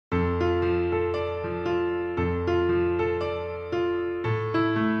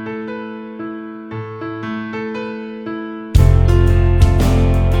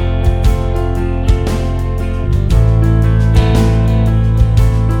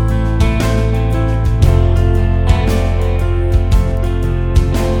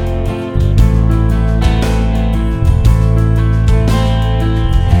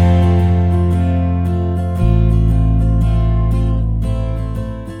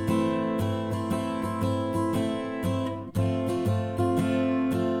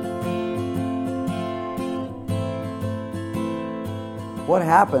what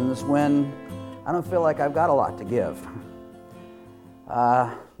happens when I don't feel like I've got a lot to give.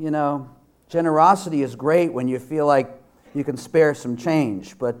 Generosity is great when you feel like you can spare some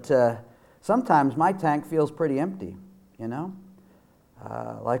change, but sometimes my tank feels pretty empty,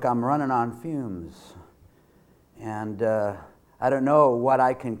 like I'm running on fumes. And I don't know what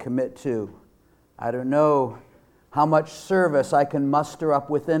I can commit to. I don't know how much service I can muster up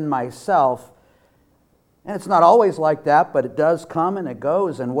within myself. And it's not always like that, but it does come and it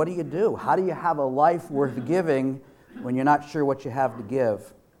goes. And what do you do? How do you have a life worth giving when you're not sure what you have to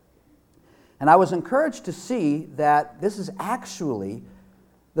give? And I was encouraged to see that this is actually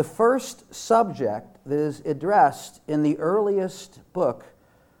the first subject that is addressed in the earliest book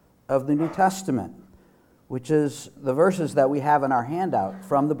of the New Testament, which is the verses that we have in our handout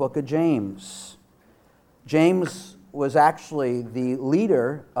from the book of James. James was actually the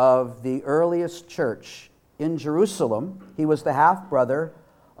leader of the earliest church in Jerusalem. He was the half-brother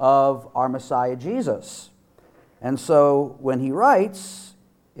of our Messiah Jesus. And so when he writes,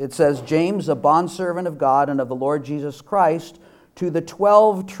 it says, James, a bondservant of God and of the Lord Jesus Christ, to the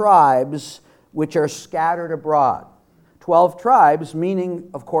 12 tribes which are scattered abroad. 12 tribes,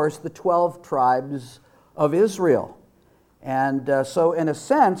 meaning, of course, the 12 tribes of Israel. And so in a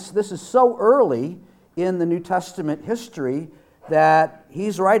sense, this is so early in the New Testament history that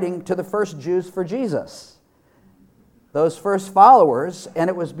he's writing to the first Jews for Jesus. Those first followers, and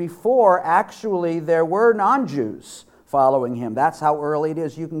it was before actually there were non-Jews following him. That's how early it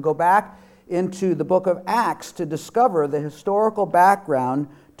is. You can go back into the book of Acts to discover the historical background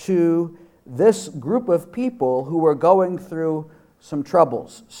to this group of people who were going through some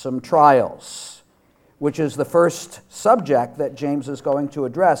troubles, some trials, which is the first subject that James is going to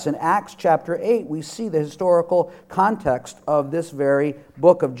address. In Acts chapter 8, we see the historical context of this very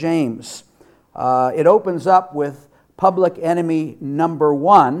book of James. It opens up with public enemy number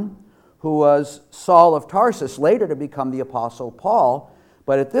one, who was Saul of Tarsus, later to become the Apostle Paul.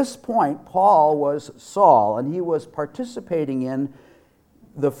 But at this point, Paul was Saul, and he was participating in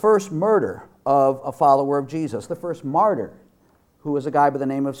the first murder of a follower of Jesus, the first martyr, who was a guy by the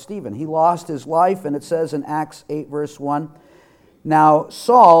name of Stephen. He lost his life, and it says in Acts 8, verse 1, now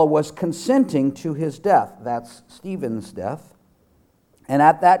Saul was consenting to his death. That's Stephen's death. And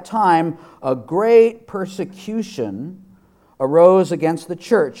at that time, a great persecution arose against the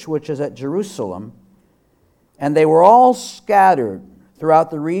church, which is at Jerusalem, and they were all scattered throughout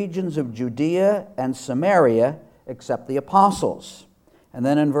the regions of Judea and Samaria, except the apostles. And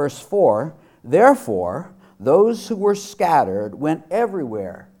then in verse 4, therefore, those who were scattered went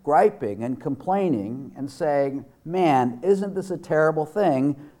everywhere, griping and complaining and saying, man, isn't this a terrible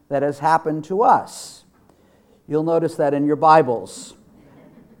thing that has happened to us? You'll notice that in your Bibles.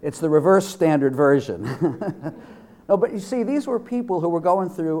 It's the Reverse Standard Version. No, but you see, these were people who were going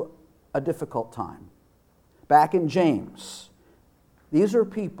through a difficult time. Back in James, these are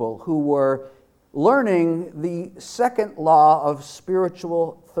people who were learning the second law of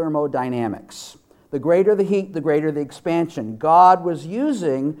spiritual thermodynamics. The greater the heat, the greater the expansion. God was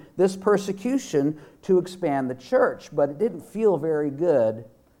using this persecution to expand the church, but it didn't feel very good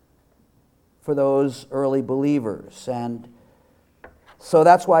for those early believers. And so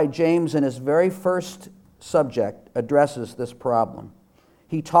that's why James, in his very first subject, addresses this problem.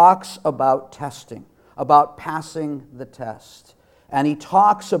 He talks about testing, about passing the test. And he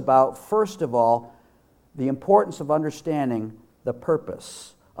talks about, first of all, the importance of understanding the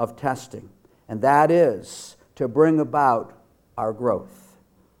purpose of testing. And that is to bring about our growth,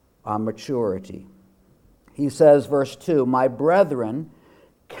 our maturity. He says, verse 2, my brethren,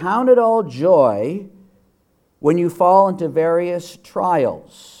 count it all joy when you fall into various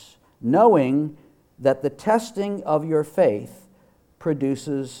trials, knowing that the testing of your faith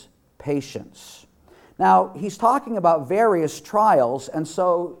produces patience. Now, he's talking about various trials, and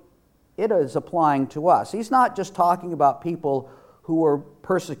so it is applying to us. He's not just talking about people who were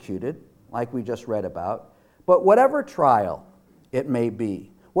persecuted, like we just read about, but whatever trial it may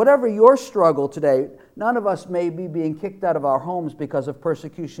be, whatever your struggle today, none of us may be being kicked out of our homes because of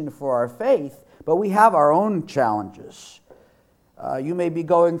persecution for our faith, but we have our own challenges. You may be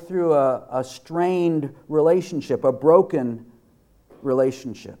going through a strained relationship, a broken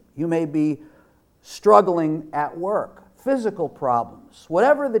relationship. You may be struggling at work, physical problems.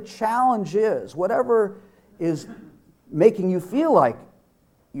 Whatever the challenge is, whatever is making you feel like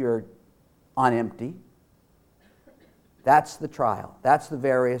you're on empty, that's the trial. That's the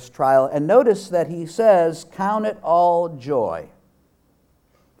various trial. And notice that he says, count it all joy.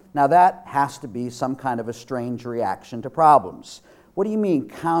 Now that has to be some kind of a strange reaction to problems. What do you mean,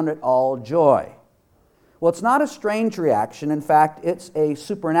 count it all joy? Well, it's not a strange reaction. In fact, it's a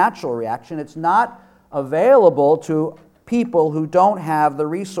supernatural reaction. It's not available to people who don't have the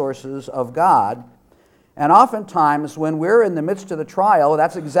resources of God. And oftentimes, when we're in the midst of the trial,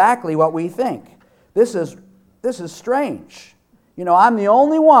 that's exactly what we think. This is strange. I'm the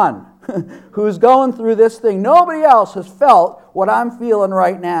only one who's going through this thing. Nobody else has felt what I'm feeling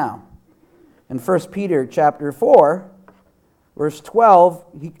right now. In 1 Peter chapter 4, verse 12,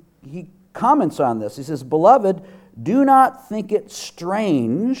 he comments on this. He says, "Beloved, do not think it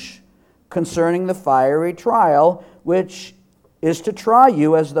strange concerning the fiery trial, which is to try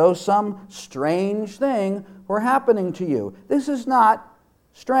you as though some strange thing were happening to you." This is not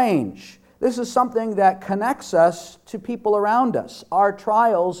strange. This is something that connects us to people around us. Our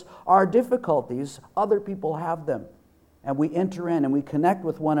trials, our difficulties, other people have them. And we enter in and we connect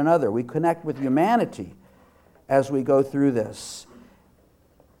with one another. We connect with humanity as we go through this.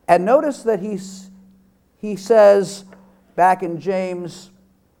 And notice that he says back in James,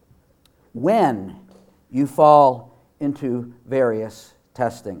 when you fall into various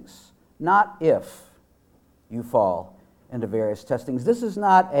testings, not if you fall into various testings. This is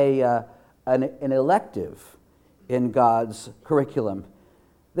not an elective in God's curriculum.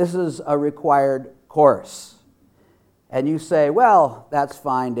 This is a required course. And you say, well, that's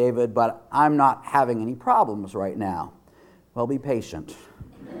fine, David, but I'm not having any problems right now. Well, be patient.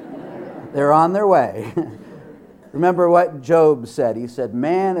 They're on their way. Remember what Job said. He said,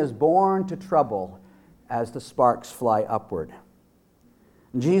 man is born to trouble as the sparks fly upward.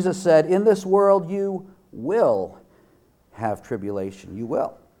 And Jesus said, in this world you will have tribulation. You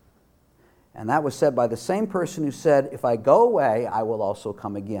will. And that was said by the same person who said, if I go away, I will also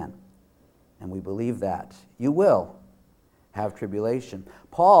come again. And we believe that. You will have tribulation.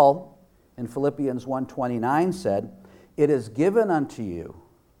 Paul, in Philippians 1:29 said, it is given unto you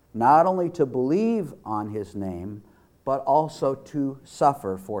not only to believe on his name, but also to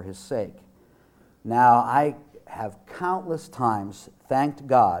suffer for his sake. Now, I have countless times thanked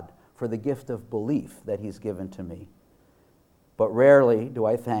God for the gift of belief that he's given to me. But rarely do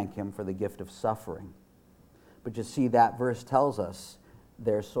I thank him for the gift of suffering. But you see, that verse tells us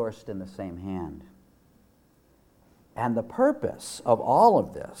they're sourced in the same hand. And the purpose of all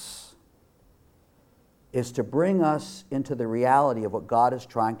of this is to bring us into the reality of what God is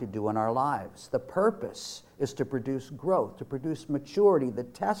trying to do in our lives. The purpose is to produce growth, to produce maturity. The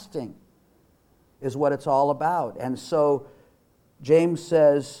testing is what it's all about. And so James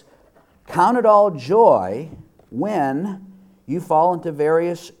says, count it all joy when you fall into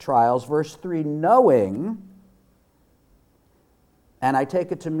various trials. Verse 3, knowing, and I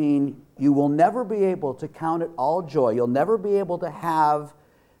take it to mean you will never be able to count it all joy. You'll never be able to have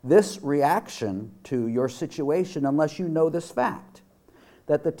this reaction to your situation unless you know this fact,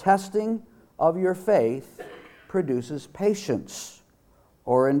 that the testing of your faith produces patience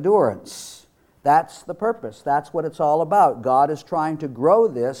or endurance. That's the purpose. That's what it's all about. God is trying to grow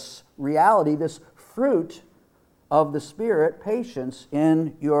this reality, this fruit of the Spirit, patience,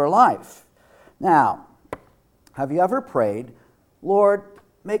 in your life. Now, have you ever prayed, Lord,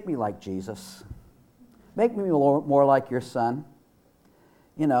 make me like Jesus. Make me more like your Son.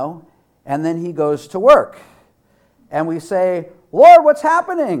 And then he goes to work. And we say, Lord, what's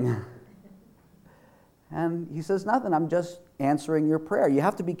happening? And he says, nothing, I'm just answering your prayer. You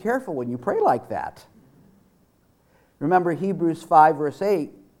have to be careful when you pray like that. Remember, Hebrews 5 verse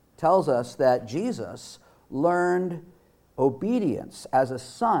 8 tells us that Jesus learned obedience as a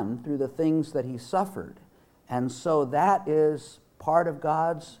son through the things that he suffered. And so that is part of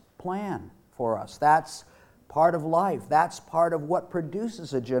God's plan for us. That's part of life. That's part of what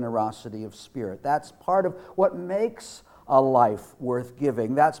produces a generosity of spirit. That's part of what makes a life worth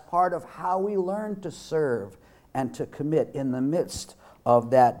giving. That's part of how we learn to serve and to commit in the midst of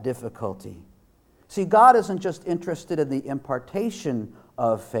that difficulty. See, God isn't just interested in the impartation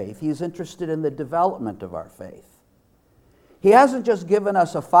of faith. He's interested in the development of our faith. He hasn't just given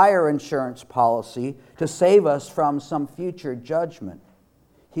us a fire insurance policy to save us from some future judgment.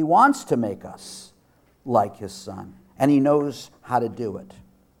 He wants to make us like his Son, and he knows how to do it.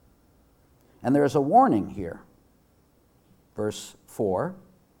 And there's a warning here. Verse 4,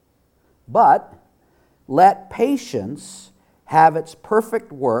 but let patience have its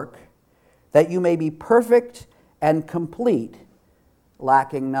perfect work, that you may be perfect and complete,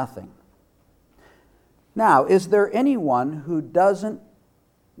 lacking nothing. Now, is there anyone who doesn't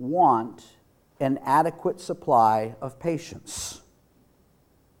want an adequate supply of patience?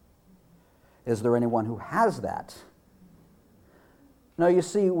 Is there anyone who has that? No, you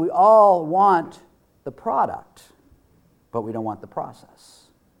see, we all want the product, but we don't want the process.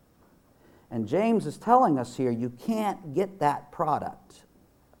 And James is telling us here, you can't get that product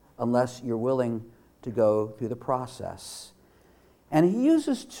unless you're willing to go through the process. And he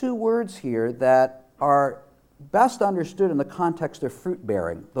uses two words here that are best understood in the context of fruit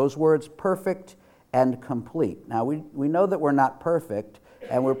bearing. Those words, perfect and complete. Now, we know that we're not perfect,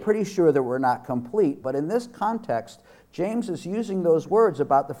 and we're pretty sure that we're not complete, but in this context, James is using those words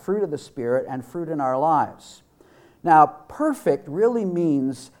about the fruit of the Spirit and fruit in our lives. Now, perfect really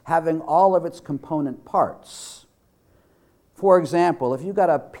means having all of its component parts. For example, if you've got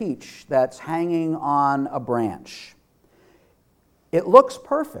a peach that's hanging on a branch, it looks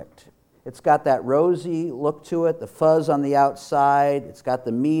perfect. It's got that rosy look to it, the fuzz on the outside, it's got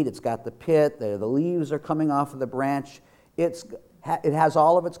the meat, it's got the pit, the leaves are coming off of the branch. It has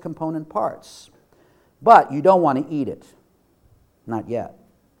all of its component parts. But you don't want to eat it. Not yet.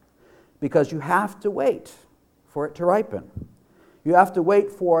 Because you have to wait for it to ripen. You have to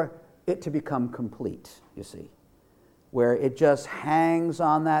wait for it to become complete, you see, where it just hangs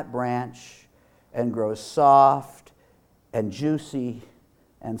on that branch and grows soft and juicy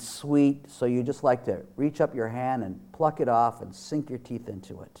and sweet, so you just like to reach up your hand and pluck it off and sink your teeth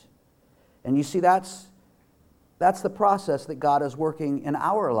into it. And you see, that's the process that God is working in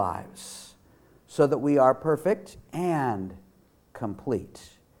our lives, so that we are perfect and complete.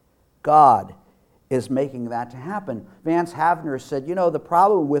 God is making that to happen. Vance Havner said, the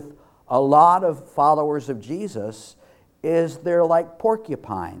problem with a lot of followers of Jesus is they're like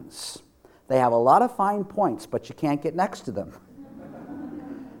porcupines. They have a lot of fine points, but you can't get next to them.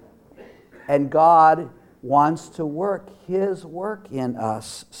 And God wants to work His work in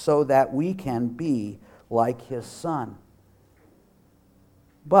us so that we can be like His Son.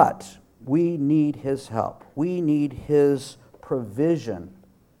 But we need His help. We need His provision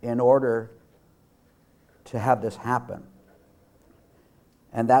in order to have this happen.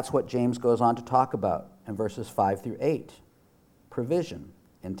 And that's what James goes on to talk about in verses 5 through 8. Provision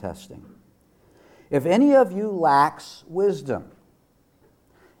in testing. If any of you lacks wisdom,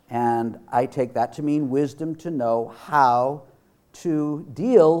 and I take that to mean wisdom to know how to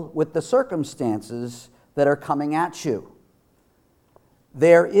deal with the circumstances that are coming at you,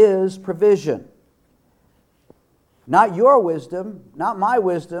 there is provision. Not your wisdom, not my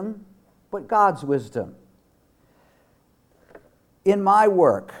wisdom, but God's wisdom. In my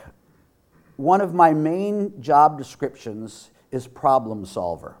work, one of my main job descriptions is problem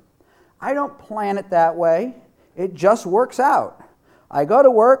solver. I don't plan it that way. It just works out. I go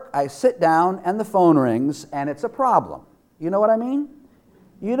to work, I sit down, and the phone rings, and it's a problem. You know what I mean?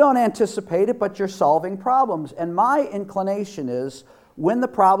 You don't anticipate it, but you're solving problems. And my inclination is, when the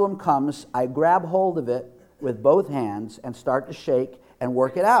problem comes, I grab hold of it with both hands and start to shake and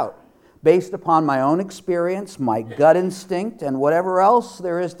work it out, based upon my own experience, my gut instinct, and whatever else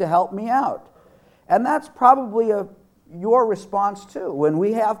there is to help me out. And that's probably your response too. When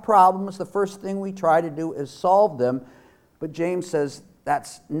we have problems, the first thing we try to do is solve them. But James says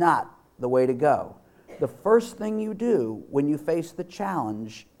that's not the way to go. The first thing you do when you face the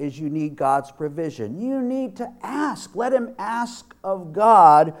challenge is you need God's provision. You need to ask. Let him ask of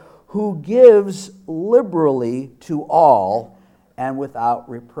God, who gives liberally to all and without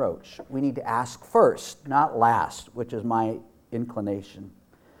reproach. We need to ask first, not last, which is my inclination.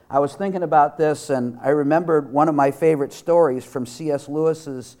 I was thinking about this, and I remembered one of my favorite stories from C.S.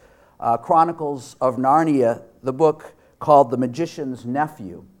 Lewis's Chronicles of Narnia, the book called The Magician's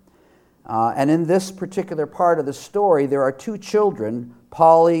Nephew. And in this particular part of the story, there are two children,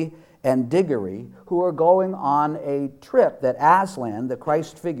 Polly and Diggory, who are going on a trip that Aslan, the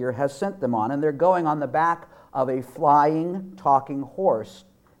Christ figure, has sent them on. And they're going on the back of a flying, talking horse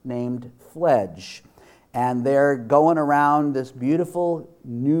named Fledge. And they're going around this beautiful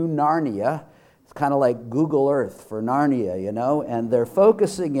new Narnia. It's kind of like Google Earth for Narnia, and they're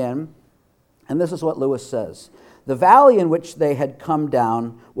focusing in, and this is what Lewis says. The valley in which they had come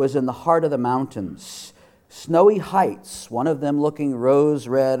down was in the heart of the mountains. Snowy heights, one of them looking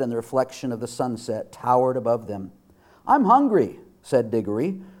rose-red in the reflection of the sunset, towered above them. "I'm hungry," said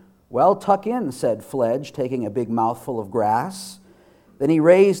Diggory. "Well, tuck in," said Fledge, taking a big mouthful of grass. Then he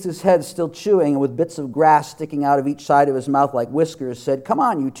raised his head, still chewing, and with bits of grass sticking out of each side of his mouth like whiskers, said, "Come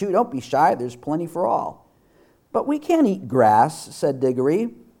on, you two, don't be shy. There's plenty for all." "But we can't eat grass," said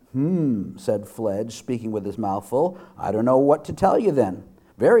Diggory. Said Fledge, speaking with his mouth full. "I don't know what to tell you then.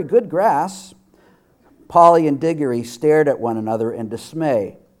 Very good grass." Polly and Diggory stared at one another in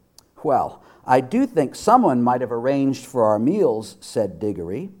dismay. "Well, I do think someone might have arranged for our meals," said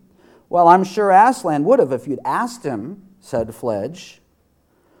Diggory. "Well, I'm sure Aslan would have if you'd asked him," said Fledge.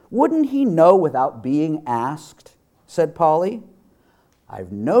 "Wouldn't he know without being asked?" said Polly.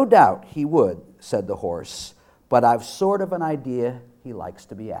 "I've no doubt he would," said the horse, "but I've sort of an idea he likes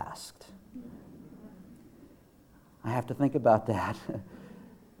to be asked." I have to think about that.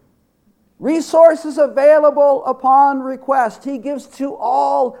 Resources available upon request. He gives to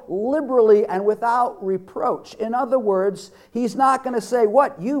all liberally and without reproach. In other words, he's not going to say,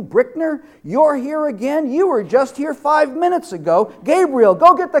 "What, you Brickner? You're here again? You were just here 5 minutes ago. Gabriel,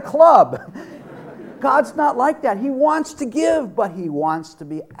 go get the club." God's not like that. He wants to give, but he wants to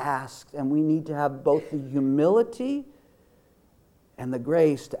be asked. And we need to have both the humility and the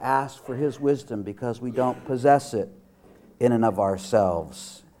grace to ask for his wisdom, because we don't possess it in and of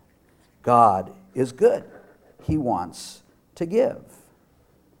ourselves. God is good. He wants to give.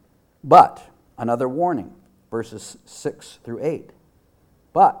 But, another warning, verses 6 through 8.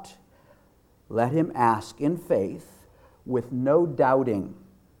 "But let him ask in faith with no doubting."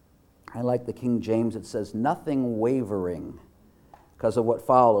 I like the King James. It says, "nothing wavering," because of what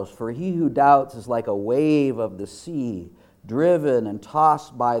follows. "For he who doubts is like a wave of the sea, driven and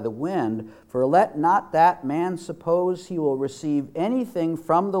tossed by the wind. For let not that man suppose he will receive anything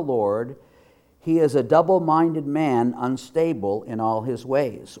from the Lord. He is a double-minded man, unstable in all his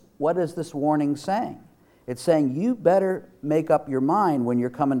ways." What is this warning saying? It's saying you better make up your mind when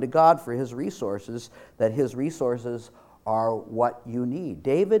you're coming to God for his resources, that his resources are what you need.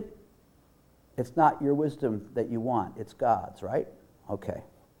 David, it's not your wisdom that you want, it's God's, right? Okay.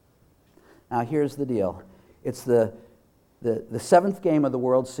 Now here's the deal. It's the seventh game of the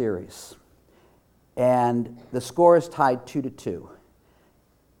World Series, and the score is tied 2-2,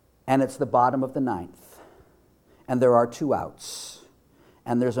 and it's the bottom of the ninth, and there are 2 outs,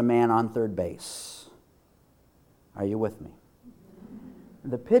 and there's a man on third base. Are you with me?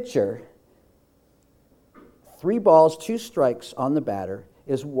 The pitcher, 3 balls, 2 strikes on the batter,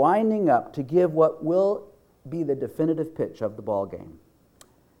 is winding up to give what will be the definitive pitch of the ball game.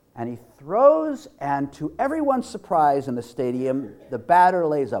 And he throws, and to everyone's surprise in the stadium, the batter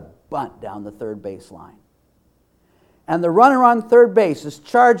lays a bunt down the third base line. And the runner on third base is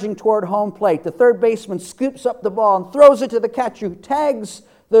charging toward home plate. The third baseman scoops up the ball and throws it to the catcher, who tags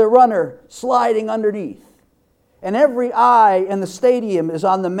the runner sliding underneath. And every eye in the stadium is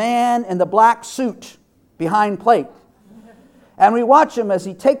on the man in the black suit behind plate. And we watch him as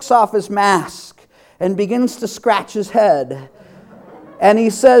he takes off his mask and begins to scratch his head. And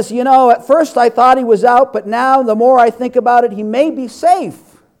he says, "You know, at first I thought he was out, but now the more I think about it, he may be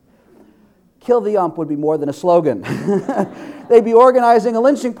safe." Kill the ump would be more than a slogan. They'd be organizing a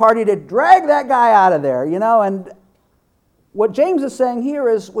lynching party to drag that guy out of there, you know. And what James is saying here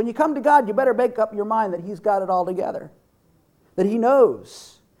is, when you come to God, you better make up your mind that he's got it all together. That he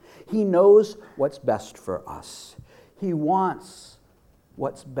knows. He knows what's best for us. He wants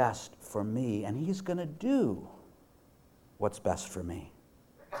what's best for me, and he's going to do what's best for me.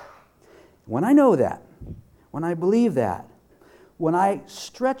 When I know that, when I believe that, when I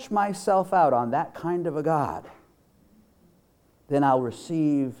stretch myself out on that kind of a God, then I'll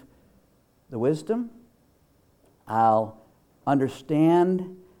receive the wisdom, I'll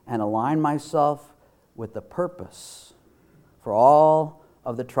understand and align myself with the purpose for all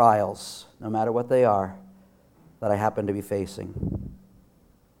of the trials, no matter what they are, that I happen to be facing.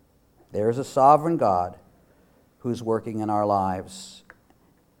 There is a sovereign God who's working in our lives,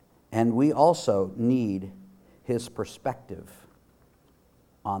 and we also need his perspective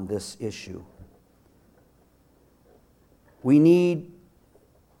on this issue. We need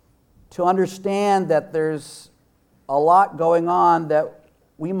to understand that there's a lot going on that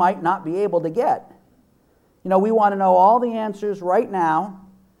we might not be able to get. You know, we want to know all the answers right now.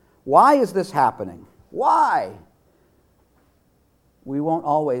 Why is this happening? Why? We won't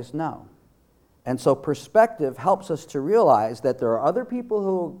always know. And so perspective helps us to realize that there are other people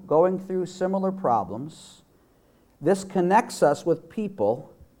who are going through similar problems. This connects us with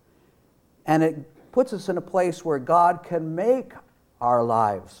people, and it puts us in a place where God can make our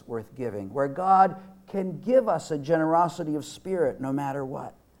lives worth giving, where God can give us a generosity of spirit no matter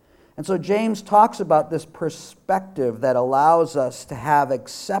what. And so James talks about this perspective that allows us to have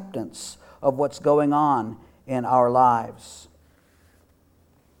acceptance of what's going on in our lives.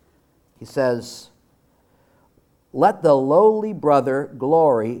 He says, "Let the lowly brother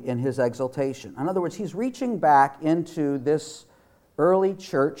glory in his exaltation." In other words, he's reaching back into this early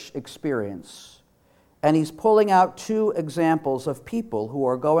church experience, and he's pulling out 2 examples of people who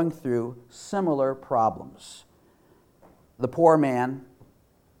are going through similar problems. The poor man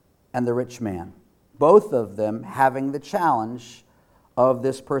and the rich man, both of them having the challenge of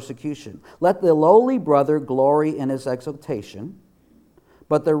this persecution. "Let the lowly brother glory in his exaltation,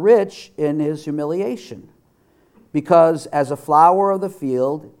 but the rich in his humiliation." because as a flower of the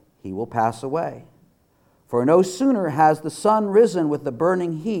field he will pass away. For no sooner has the sun risen with the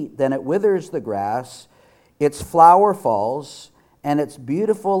burning heat than it withers the grass, its flower falls, and its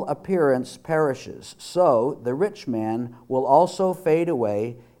beautiful appearance perishes. So the rich man will also fade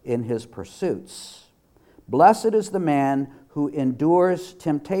away in his pursuits. Blessed is the man who endures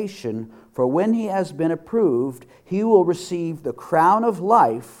temptation, for when he has been approved, he will receive the crown of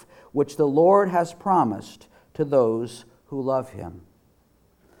life which the Lord has promised to those who love him.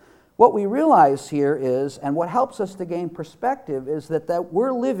 What we realize here is, and what helps us to gain perspective, is that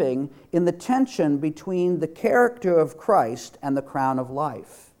we're living in the tension between the character of Christ and the crown of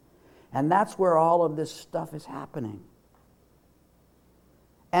life. And that's where all of this stuff is happening.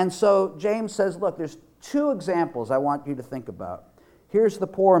 And so James says, look, there's two examples I want you to think about. Here's the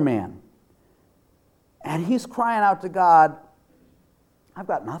poor man. And he's crying out to God, I've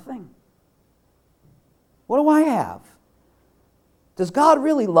got nothing. What do I have? Does God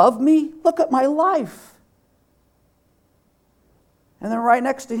really love me? Look at my life. And then right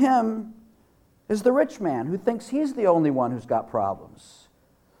next to him is the rich man who thinks he's the only one who's got problems.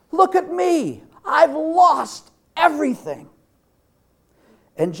 Look at me. I've lost everything.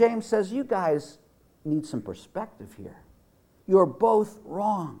 And James says, you guys need some perspective here. You're both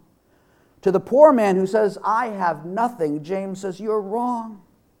wrong. To the poor man who says, I have nothing, James says, you're wrong.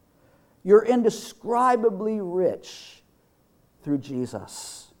 You're indescribably rich through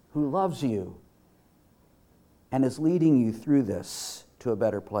Jesus, who loves you and is leading you through this to a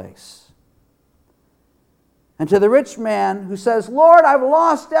better place. And to the rich man who says, Lord, I've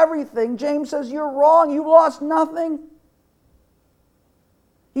lost everything, James says, you're wrong. You've lost nothing.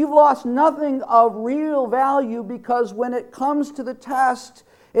 You've lost nothing of real value, because when it comes to the test,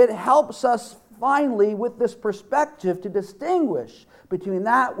 it helps us finally with this perspective to distinguish between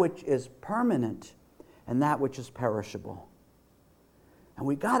that which is permanent and that which is perishable. And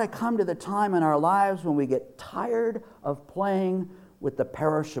we got to come to the time in our lives when we get tired of playing with the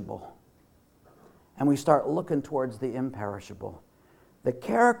perishable and we start looking towards the imperishable. The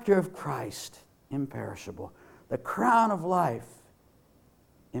character of Christ, imperishable. The crown of life,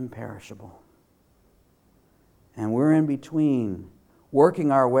 imperishable. And we're in between,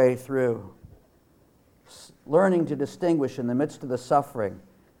 working our way through, learning to distinguish in the midst of the suffering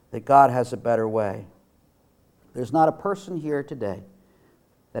that God has a better way. There's not a person here today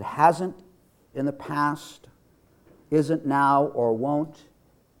that hasn't in the past, isn't now, or won't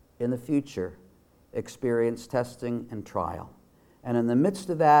in the future experience testing and trial. And in the midst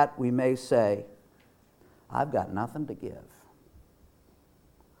of that, we may say, I've got nothing to give.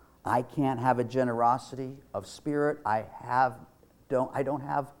 I can't have a generosity of spirit. I'm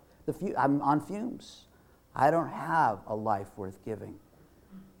on fumes. I don't have a life worth giving.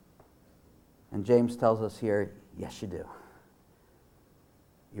 And James tells us here, yes, you do.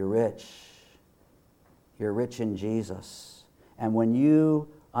 You're rich. You're rich in Jesus. And when you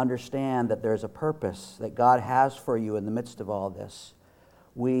understand that there's a purpose that God has for you in the midst of all this,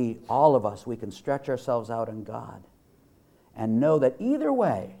 all of us, we can stretch ourselves out in God and know that either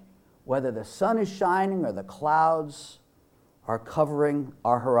way, whether the sun is shining or the clouds are covering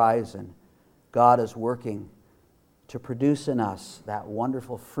our horizon, God is working to produce in us that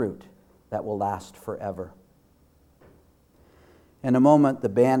wonderful fruit that will last forever. In a moment, the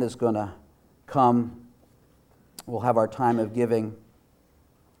band is going to come. We'll have our time of giving.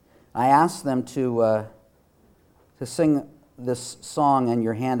 I asked them to sing this song in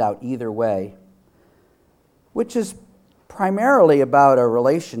your handout, Either Way, which is primarily about a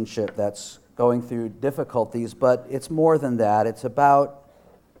relationship that's going through difficulties, but it's more than that. It's about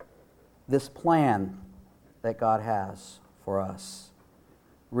this plan that God has for us.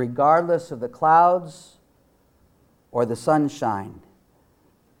 Regardless of the clouds or the sunshine,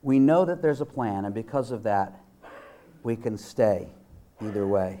 we know that there's a plan, and because of that, we can stay either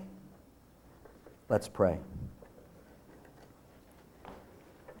way. Let's pray.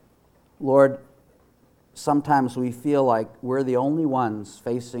 Lord, sometimes we feel like we're the only ones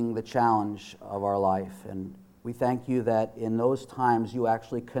facing the challenge of our life, and we thank you that in those times you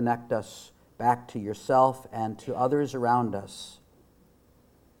actually connect us back to yourself and to others around us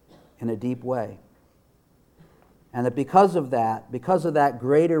in a deep way. And that because of that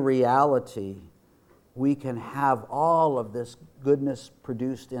greater reality, we can have all of this goodness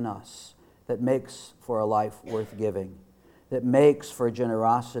produced in us that makes for a life worth giving, that makes for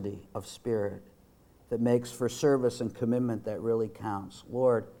generosity of spirit, that makes for service and commitment that really counts.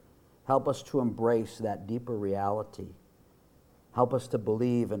 Lord, help us to embrace that deeper reality. Help us to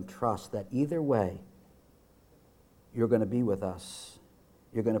believe and trust that either way, you're going to be with us.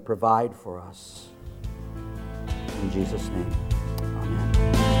 You're going to provide for us. In Jesus' name,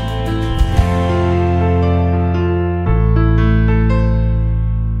 amen.